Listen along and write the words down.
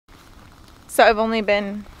So I've only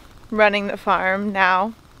been running the farm,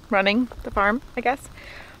 I guess,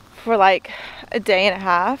 for like a day and a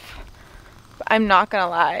half. But I'm not gonna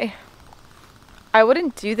lie, I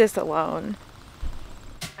wouldn't do this alone.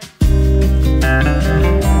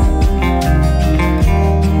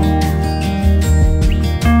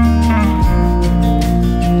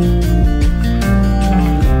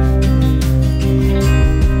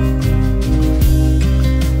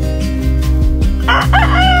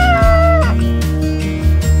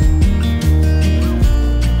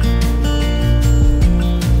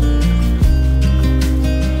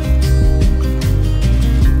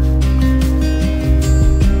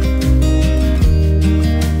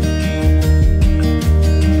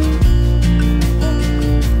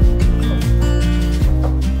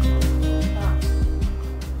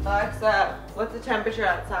 What's the temperature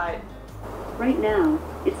outside? Right now,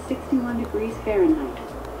 it's 61 degrees Fahrenheit.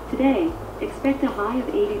 Today, expect a high of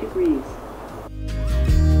 80 degrees.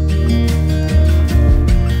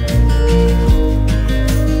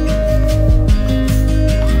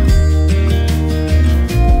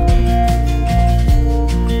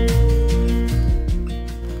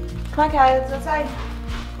 Come on, Callie, let's go outside.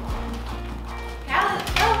 Callie,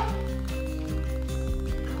 let's go.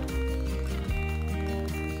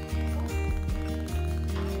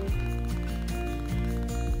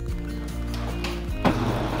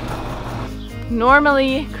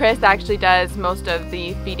 Normally, Chris actually does most of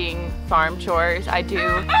the feeding farm chores. I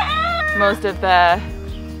do most of the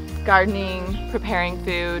gardening, preparing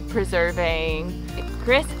food, preserving.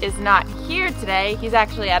 Chris is not here today. He's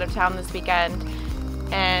actually out of town this weekend,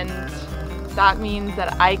 and that means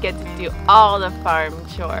that I get to do all the farm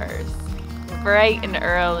chores bright and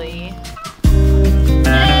early.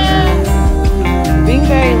 Being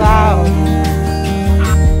very loud.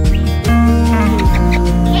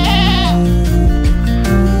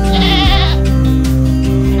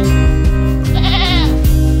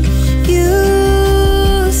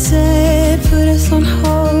 On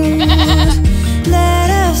hold, let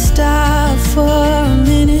us stop for a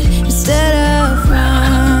minute instead of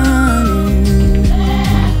running.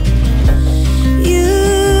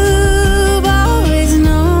 You've always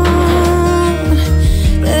known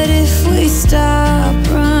that if we stop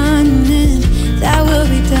running, that will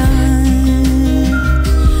be done.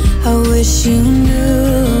 I wish you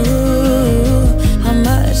knew how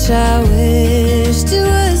much I wished it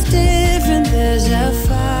was different. There's a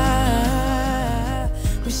fire.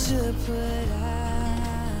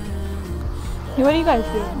 Hey, what are you guys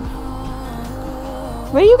doing?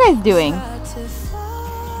 What are you guys doing?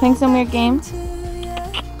 Playing some weird game?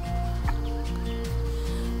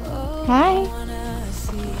 Hi.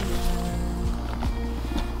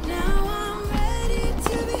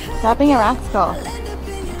 Stop being a rascal.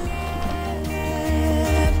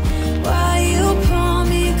 Why you pull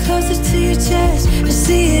me closer to your chest? I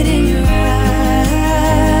see it in your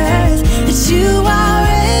eyes that you are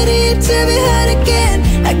ready to be hurt again,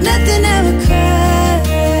 like nothing ever crashed.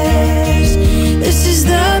 This is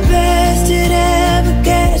the best it ever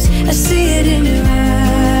gets. I see it in your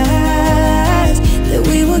eyes that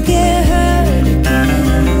we will get hurt again.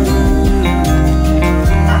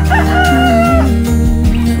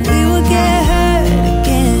 We will get hurt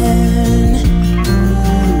again.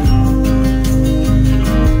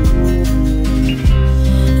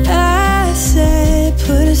 I said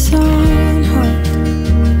put us on hold.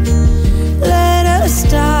 Let us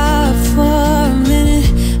stop for a minute.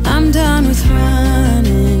 I'm done with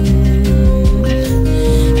running.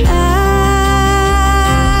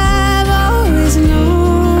 I've always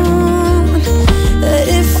known that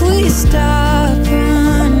if we stop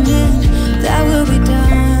running, that will be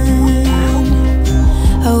done.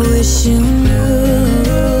 I wish you knew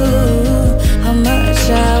how much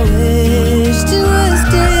I wished it was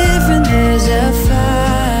different. There's a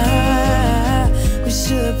fire we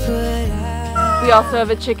should put out. We also have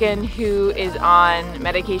a chicken who is on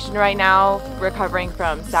medication right now, recovering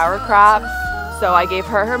from sauerkraut. So I gave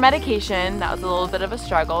her medication. That was a little bit of a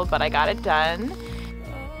struggle, but I got it done.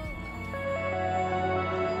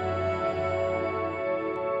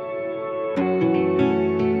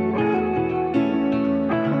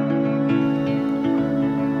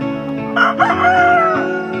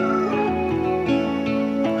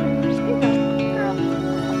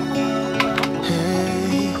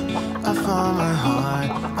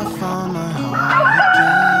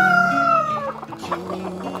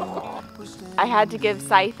 I had to give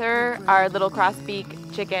Scyther, our little crossbeak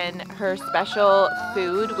chicken, her special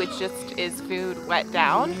food, which just is food wet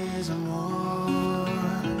down.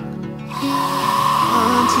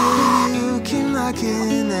 Until you came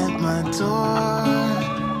knocking at my door,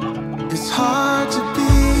 It's hard to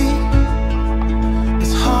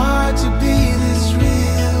be this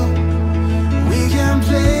real. We can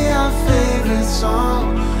play our favorite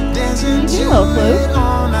song, dancing to it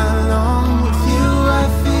all night long. With you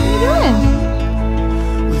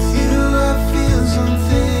I feel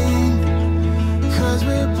something, 'cause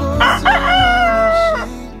we're both so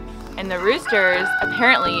unashamed. And the roosters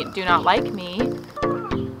apparently do not like me.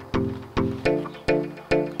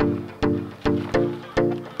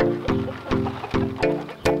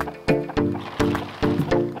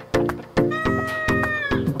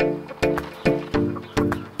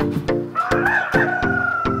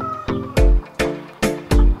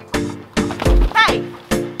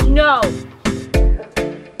 No.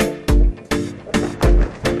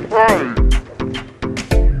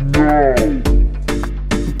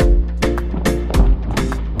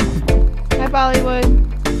 Hi, Bollywood.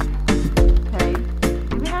 Hey.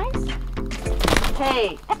 You be nice?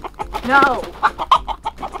 Hey. No.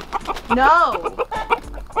 No.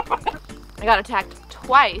 I got attacked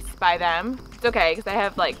twice by them. It's okay, because I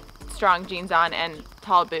have like strong jeans on and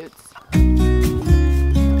tall boots.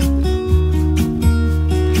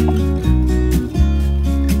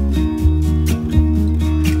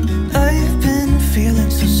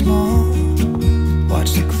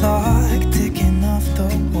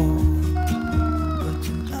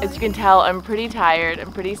 As you can tell, I'm pretty tired,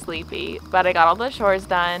 I'm pretty sleepy, but I got all the chores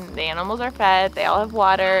done, the animals are fed, they all have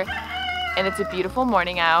water, and it's a beautiful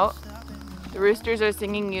morning out. The roosters are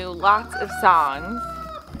singing you lots of songs.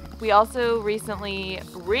 We also recently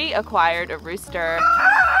reacquired a rooster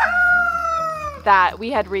that we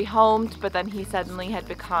had rehomed, but then he suddenly had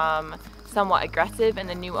become somewhat aggressive, and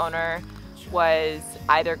the new owner was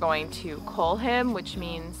either going to cull him, which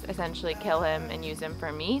means essentially kill him and use him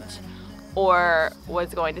for meat, or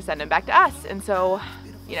was going to send him back to us. And so,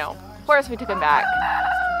 you know, of course we took him back.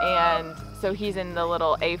 And so he's in the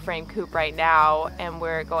little A-frame coop right now, and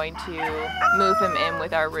we're going to move him in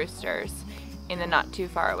with our roosters in the not too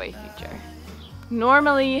far away future.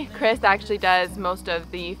 Normally, Chris actually does most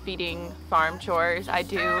of the feeding farm chores. I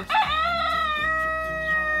do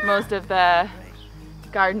most of the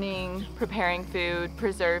gardening, preparing food,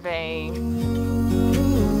 preserving.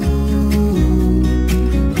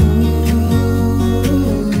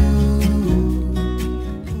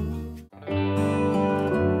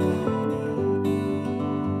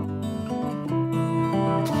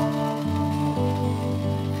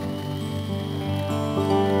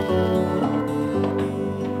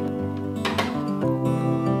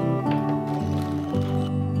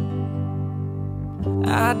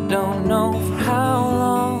 I don't know for how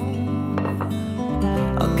long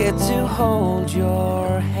I'll get to hold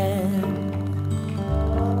your hand,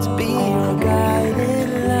 to be your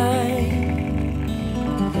guiding light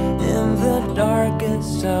in the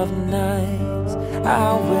darkest of nights.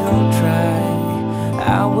 I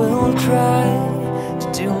will try to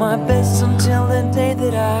do my best until the day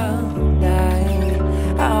that I'll die.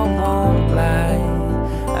 I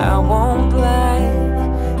won't lie,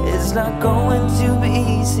 it's not going to be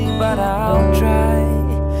easy, but I'll try.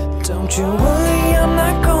 Don't you worry, I'm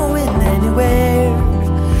not going anywhere.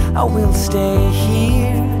 I will stay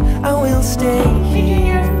here,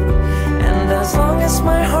 and as long as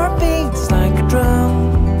my heart beats like a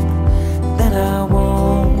drum, then I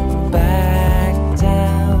won't back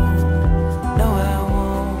down. No, I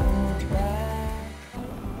won't back.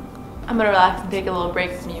 I'm gonna relax and take a little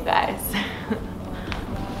break from you guys.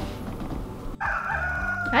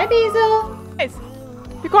 Hi, Basil. Guys,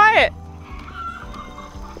 be quiet.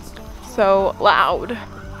 So loud.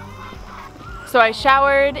 So I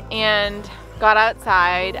showered and got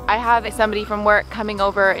outside. I have somebody from work coming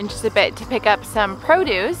over in just a bit to pick up some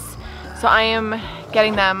produce. So I am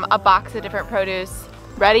getting them a box of different produce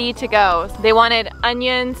ready to go. They wanted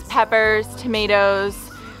onions, peppers, tomatoes,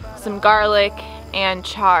 some garlic, and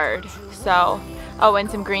chard. So, oh, and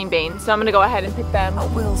some green beans. So I'm gonna go ahead and pick them. I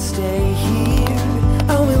will stay here,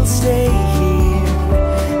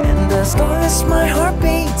 and as long as my heart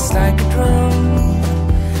beats like a drum,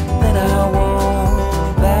 then I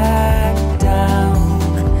won't back down.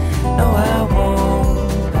 No, I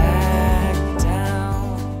won't back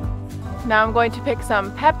down. Now I'm going to pick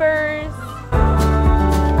some peppers.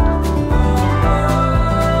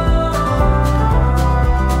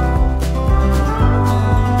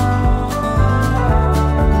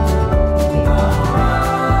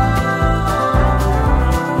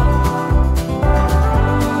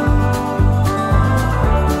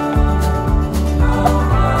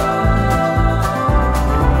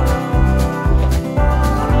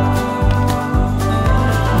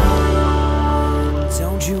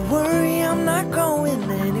 Don't you worry, I'm not going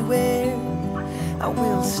anywhere. I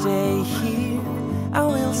will stay here, I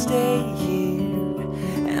will stay here.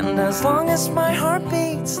 And as long as my heart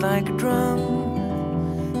beats like a drum,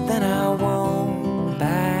 then I won't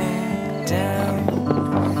back down.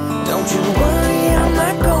 Don't you worry, I'm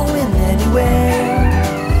not going anywhere.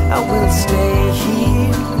 I will stay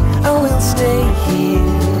here, I will stay here.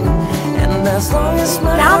 And as long as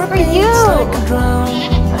my heart beats like a drum,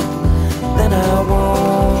 then I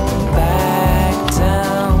won't back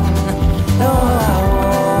down. No, I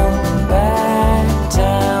won't back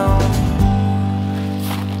down.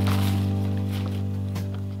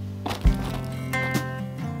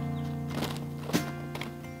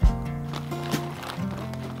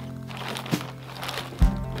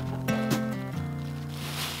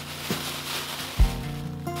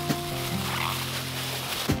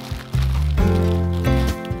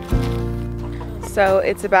 So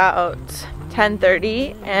it's about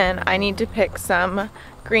 10:30 and I need to pick some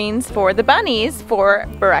greens for the bunnies for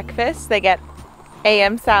breakfast. They get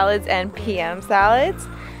AM salads and PM salads.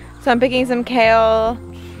 So I'm picking some kale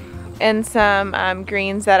and some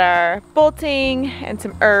greens that are bolting and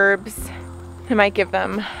some herbs. I might give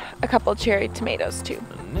them a couple cherry tomatoes too.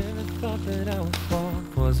 I never thought that I would fall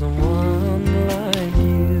for someone like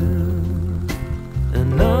you.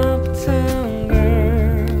 An uptown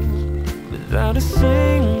girl without a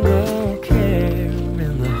single care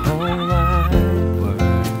in the whole wide world.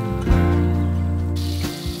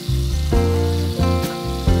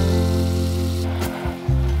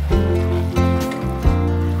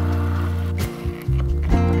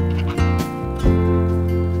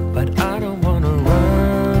 But I don't wanna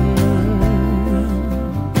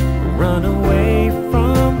run away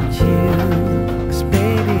from you, 'cause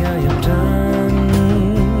baby I am done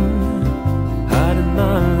hiding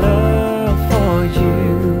my love for you.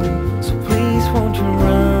 So please won't you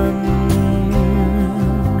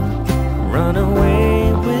run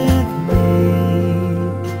away with me,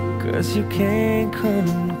 'cause you can't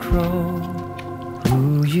control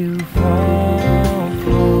who you fall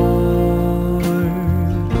for.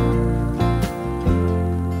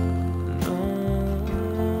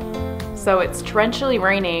 So it's torrentially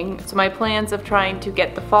raining, so my plans of trying to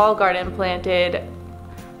get the fall garden planted,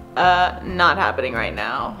 not happening right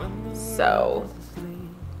now. So,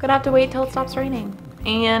 gonna have to wait till it stops raining.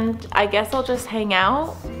 And I guess I'll just hang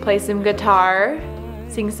out, play some guitar,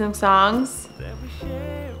 sing some songs.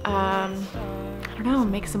 I don't know,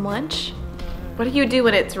 make some lunch. What do you do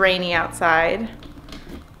when it's rainy outside?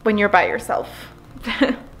 When you're by yourself?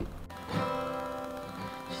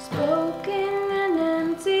 Broken and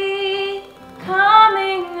empty,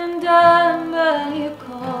 coming undone, but you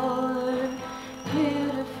call her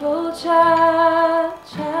beautiful child,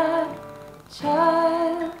 child,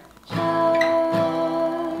 child,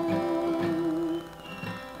 child.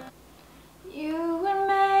 You were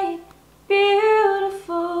made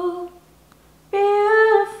beautiful,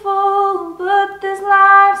 beautiful, but this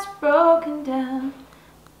life's broken down.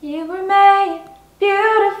 You were made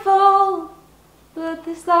beautiful, but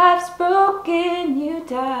this life's broken you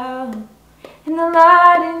down, and the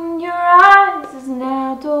light in your eyes is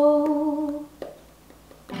now dull.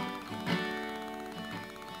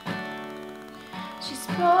 She's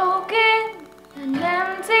broken and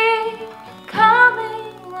empty,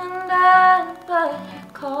 coming undone, but you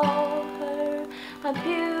call her a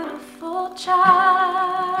beautiful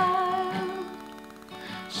child.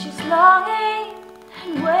 She's longing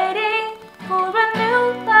and waiting for a new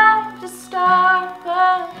life to start,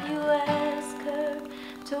 but you ask her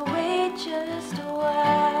to wait just a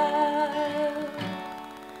while.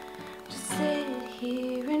 Just sit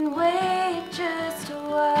here and wait just a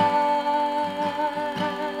while.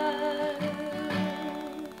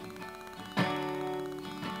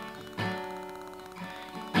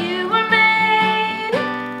 You were made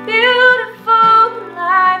beautiful,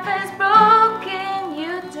 life has broken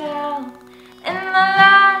you down, and the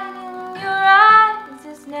light in your eyes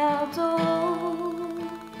is now dull.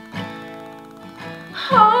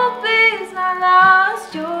 Hope is not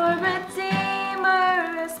lost, your Redeemer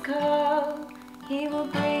has come. He will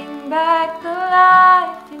bring back the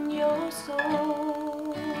life in your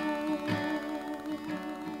soul.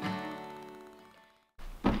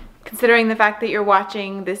 Considering the fact that you're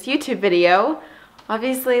watching this YouTube video,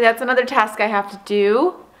 obviously that's another task I have to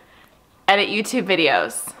do, edit YouTube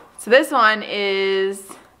videos. So this one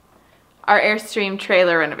is our Airstream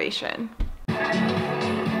trailer renovation.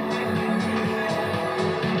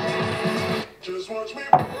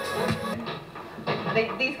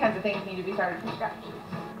 These kinds of things need to be started from scratch.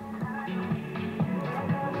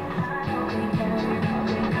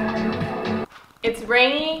 It's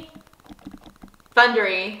rainy,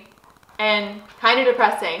 thundery, and kind of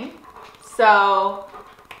depressing. So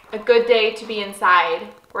a good day to be inside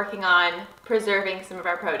working on preserving some of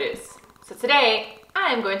our produce. So today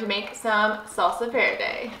I'm going to make some salsa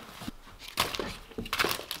verde.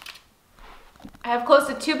 I have close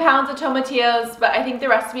to 2 pounds of tomatillos, but I think the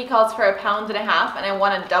recipe calls for 1.5 pounds, and I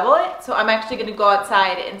want to double it. So I'm actually going to go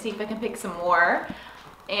outside and see if I can pick some more.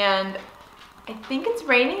 And I think it's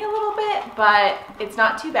raining a little bit, but it's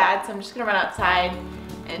not too bad. So I'm just going to run outside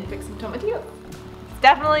and pick some tomatillos. It's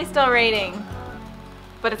definitely still raining,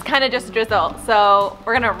 but it's kind of just a drizzle. So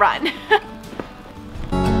we're going to run.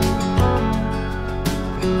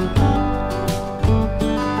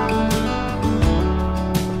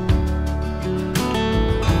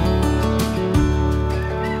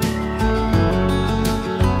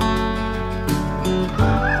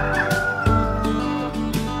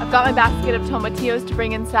 Got my basket of tomatillos to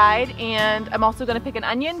bring inside, and I'm also going to pick an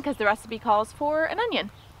onion because the recipe calls for an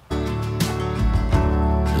onion.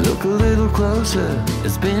 Look a little closer,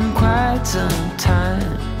 it's been quite some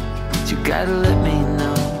time. You gotta let me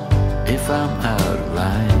know if I'm out of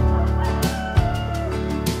line.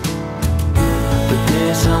 But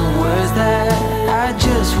there's some words that I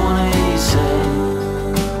just wanna hear you say,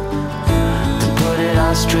 to put it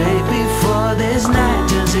all straight before this night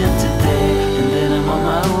turns into day. And then I'm on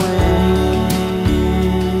my way,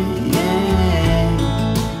 yeah.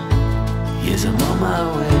 Yes, I'm on my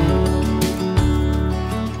way.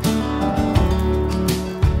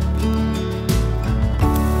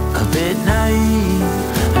 A bit naive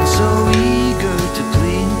and so eager to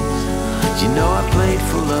please. You know I played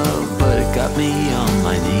for love, but it got me on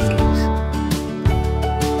my knees.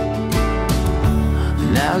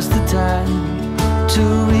 Now's the time to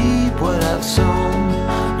reap what I've sown.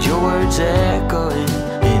 Your words echoing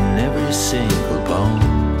in every single bone.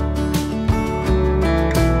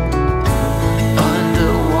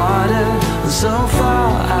 Underwater, so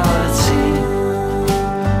far out at sea,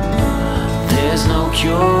 there's no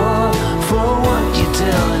cure for what you're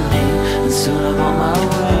telling me, and soon I'm on my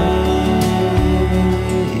way,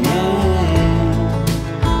 yeah.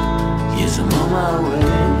 Yes, I'm on my way.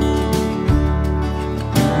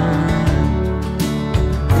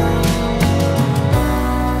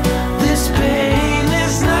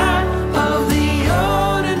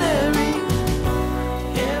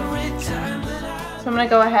 I'm gonna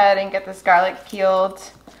go ahead and get this garlic peeled,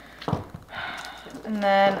 and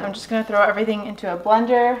then I'm just gonna throw everything into a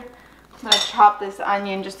blender. I'm gonna chop this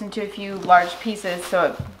onion just into a few large pieces so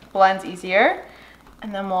it blends easier,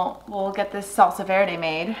 and then we'll get this salsa verde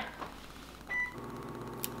made.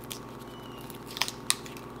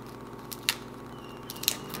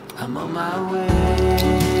 I'm on my way,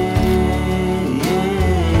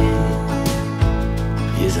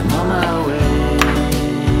 yes, I'm on my way.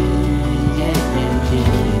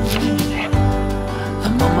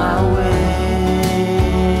 I'm on my way,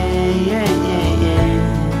 yeah, yeah, yeah.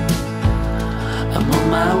 I'm on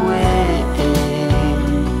my way,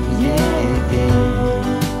 yeah, yeah.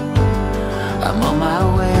 I'm on my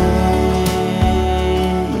way,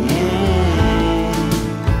 yeah.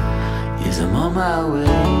 Yes, I'm on my way.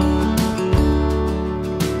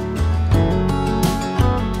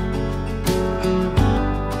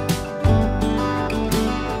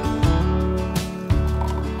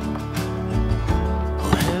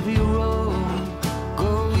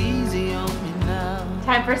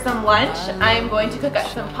 Time for some lunch. I'm going to cook up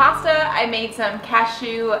some pasta. I made some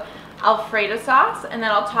cashew Alfredo sauce, and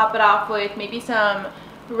then I'll top it off with maybe some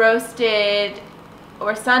roasted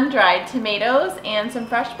or sun-dried tomatoes and some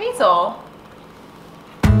fresh basil.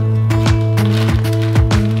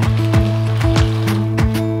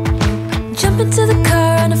 Jump into the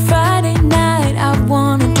car on a Friday night, I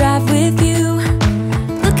wanna drive with you.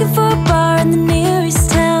 Looking for a bar in the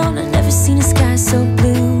nearest town, I've never seen a sky so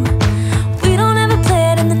blue. We don't ever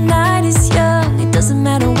play it and the night is young, it doesn't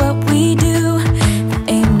matter what we do. There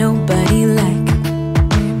ain't nobody like,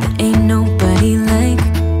 there ain't nobody like.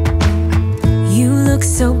 You look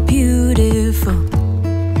so beautiful.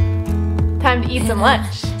 Time to eat some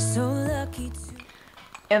lunch. So lucky to.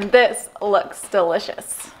 And this looks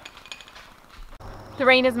delicious. The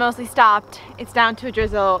rain has mostly stopped. It's down to a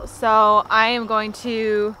drizzle, so I am going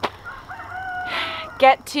to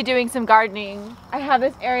get to doing some gardening. I have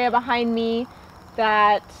this area behind me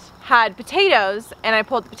that had potatoes, and I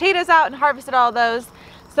pulled the potatoes out and harvested all those.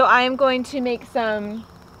 So I am going to make some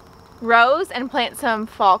rows and plant some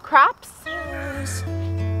fall crops. And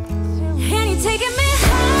you're taking me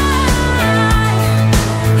high.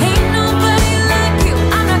 Ain't nobody like you.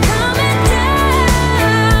 I'm not coming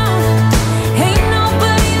down. Ain't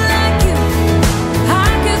nobody like you. I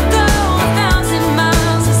could go 1,000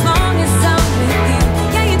 miles as long as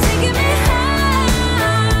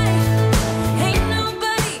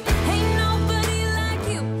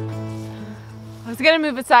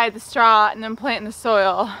aside the straw and then plant in the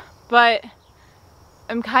soil, but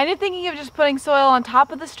I'm kind of thinking of just putting soil on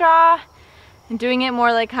top of the straw and doing it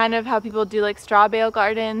more like kind of how people do like straw bale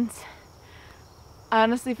gardens. I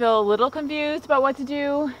honestly feel a little confused about what to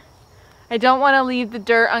do. I don't want to leave the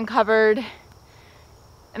dirt uncovered,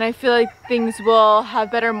 and I feel like things will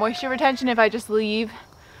have better moisture retention if I just leave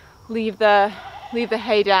the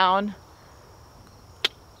hay down.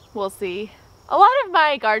 We'll see. A lot of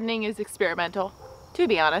my gardening is experimental, to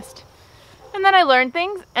be honest. And then I learn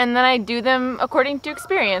things and then I do them according to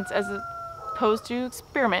experience as opposed to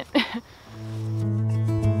experiment.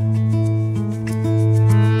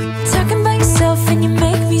 Talking about yourself and you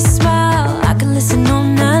make me smile. I can listen all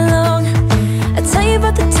night long. I tell you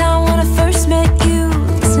about the time when I first met you,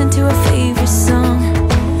 listening to a favorite song.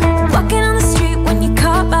 Walking on the street when you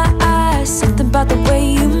caught my eye, something about the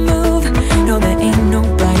way you move. No, there ain't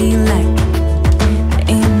nobody like, there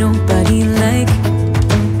ain't nobody like.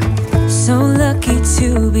 So lucky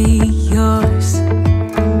to be yours. And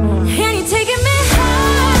you're taking me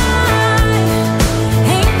high.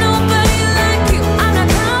 Ain't nobody like you. I'm not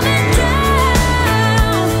coming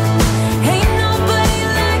down. Ain't nobody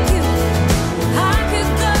like you. I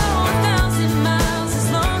could go 1,000 miles as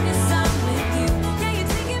long as I'm with you. Yeah, you're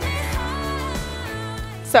taking me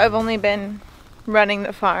high. So I've only been running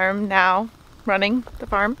the farm,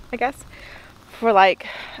 I guess, for like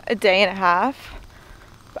a day and a half.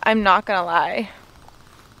 But I'm not gonna lie,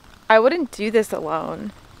 I wouldn't do this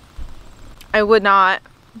alone. I would not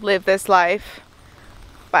live this life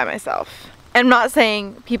by myself. And I'm not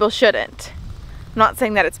saying people shouldn't. I'm not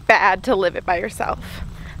saying that it's bad to live it by yourself.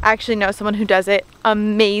 I actually know someone who does it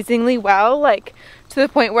amazingly well, like to the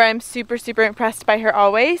point where I'm super, super impressed by her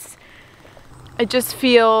always. I just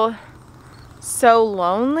feel so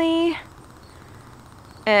lonely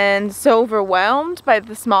and so overwhelmed by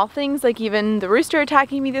the small things, like even the rooster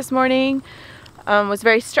attacking me this morning was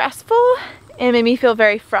very stressful and made me feel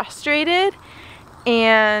very frustrated,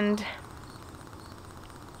 and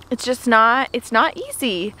it's not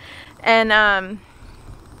easy. And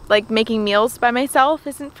like making meals by myself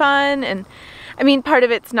isn't fun, and I mean part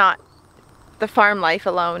of it's not the farm life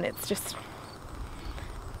alone, it's just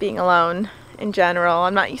being alone in general.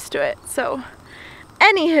 I'm not used to it. So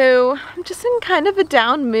anywho, I'm just in kind of a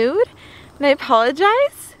down mood, and I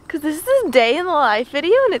apologize because this is a day in the life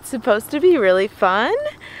video and it's supposed to be really fun,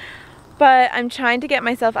 but I'm trying to get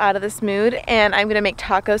myself out of this mood, and I'm gonna make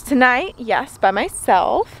tacos tonight, yes, by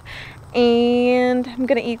myself. And I'm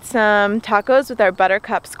gonna eat some tacos with our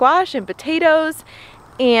buttercup squash and potatoes,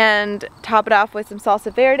 and top it off with some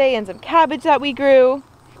salsa verde and some cabbage that we grew.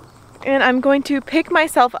 And I'm going to pick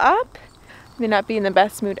myself up. I may not be in the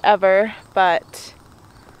best mood ever, but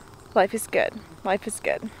life is good. Life is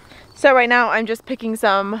good. So right now I'm just picking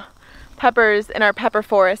some peppers in our pepper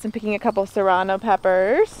forest. I'm picking a couple serrano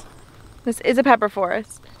peppers. This is a pepper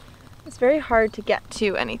forest. It's very hard to get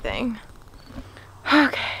to anything.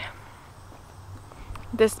 Okay.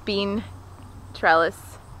 This bean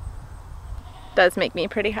trellis does make me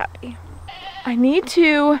pretty happy. I need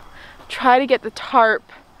to try to get the tarp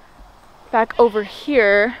back over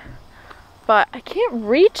here, but I can't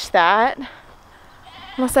reach that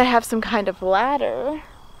unless I have some kind of ladder.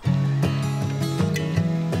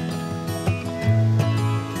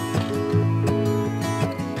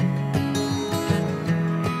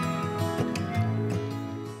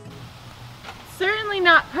 Certainly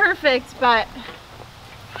not perfect, but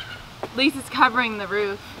at least it's covering the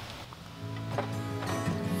roof.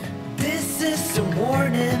 This is a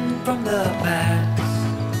warning from the past.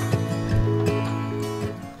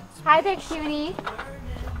 Hi there, cutie.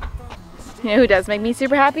 You know who does make me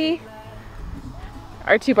super happy?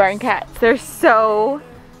 Our two barn cats.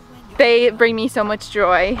 They bring me so much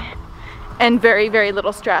joy and very, very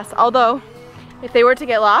little stress. Although, if they were to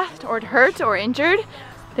get lost or hurt or injured,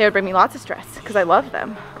 they would bring me lots of stress because I love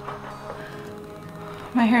them.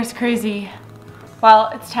 My hair's crazy. Well,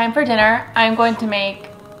 it's time for dinner. I'm going to make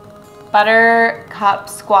buttercup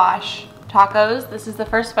squash tacos. This is the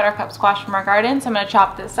first buttercup squash from our garden, so I'm going to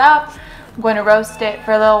chop this up. I'm going to roast it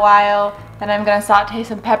for a little while, then I'm going to saute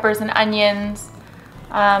some peppers and onions.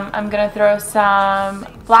 I'm going to throw some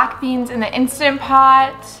black beans in the Instant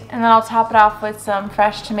Pot, and then I'll top it off with some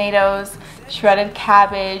fresh tomatoes, shredded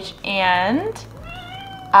cabbage, and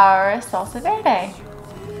our salsa verde.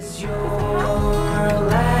 It's your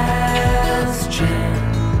last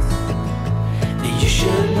chance. You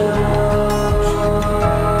should know.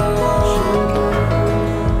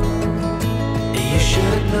 You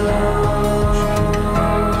should know.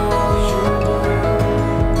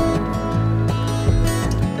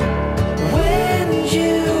 When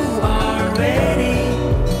you are ready,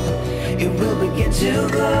 to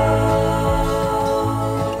glow.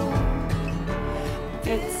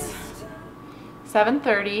 It's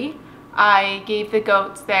 7:30. I gave the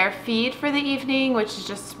goats their feed for the evening, which is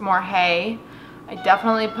just more hay. I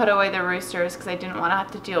definitely put away the roosters because I didn't want to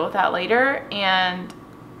have to deal with that later, and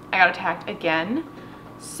I got attacked again.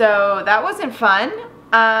 So that wasn't fun.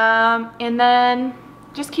 And then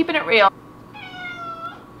just keeping it real.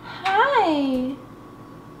 Hi.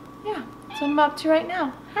 Yeah, that's what I'm up to right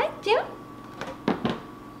now. Hi, Jim.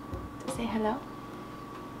 Say hello.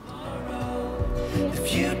 The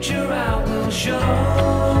future I will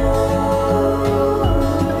show.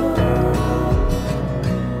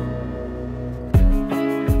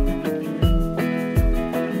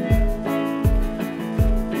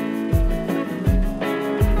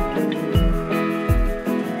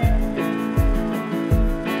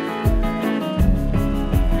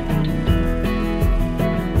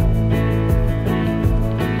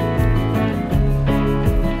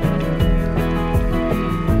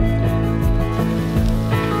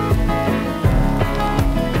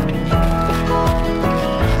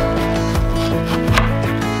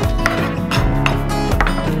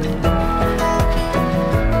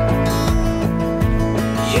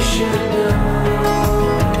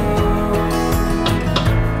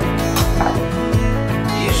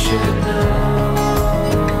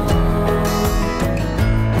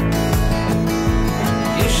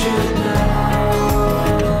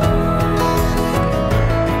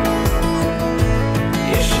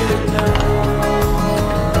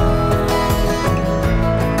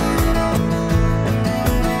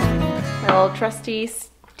 Trusty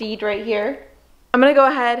steed right here. I'm gonna go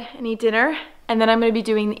ahead and eat dinner, and then I'm gonna be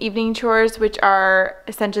doing the evening chores, which are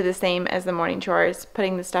essentially the same as the morning chores,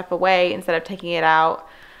 putting the stuff away instead of taking it out.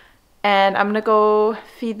 And I'm gonna go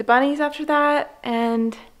feed the bunnies after that,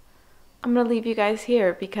 and I'm gonna leave you guys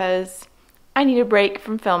here because I need a break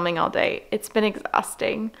from filming all day. It's been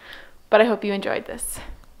exhausting, but I hope you enjoyed this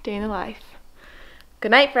day in the life.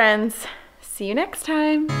 Good night, friends. See you next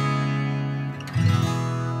time.